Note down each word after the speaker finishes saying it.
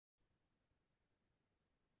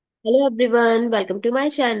Hello everyone, welcome to my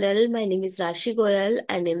channel. My name is Rashi Goyal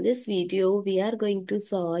and in this video we are going to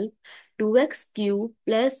solve 2x cube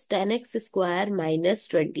plus 10x square minus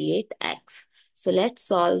 28x. So let's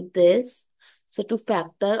solve this. So to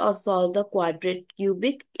factor or solve the quadratic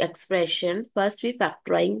cubic expression, first we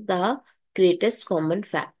factoring the greatest common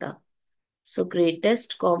factor. So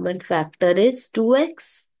greatest common factor is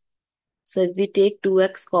 2x. So if we take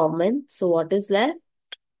 2x common, so what is left?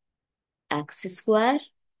 X square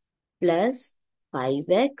plus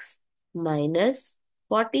 5x minus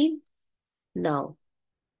 14. Now,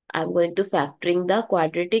 I'm going to factoring the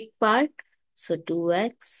quadratic part. So,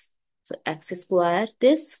 2x, so x square,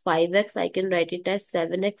 this 5x, I can write it as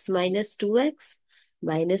 7x minus 2x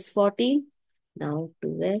minus 14. Now,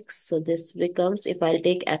 2x, so this becomes, if I'll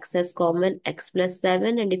take x as common, x plus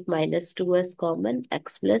 7, and if minus 2 as common,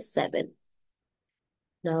 x plus 7.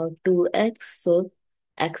 Now 2x, so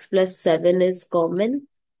x plus 7 is common.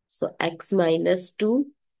 So x minus 2.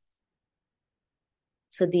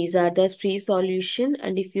 So these are the three solution,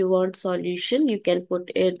 and if you want solution, you can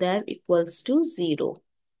put it there equals to 0.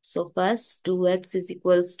 So first 2x is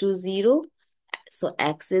equals to 0. So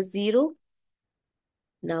x is 0.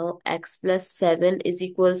 Now x plus 7 is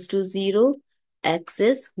equals to 0. X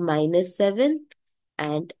is minus 7.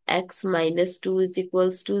 And x minus 2 is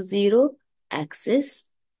equals to 0. X is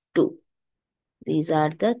 2. These are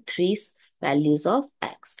the three values of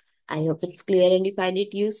x. I hope it's clear and you find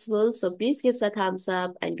it useful. So please give us a thumbs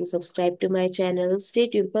up and do subscribe to my channel. Stay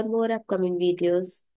tuned for more upcoming videos.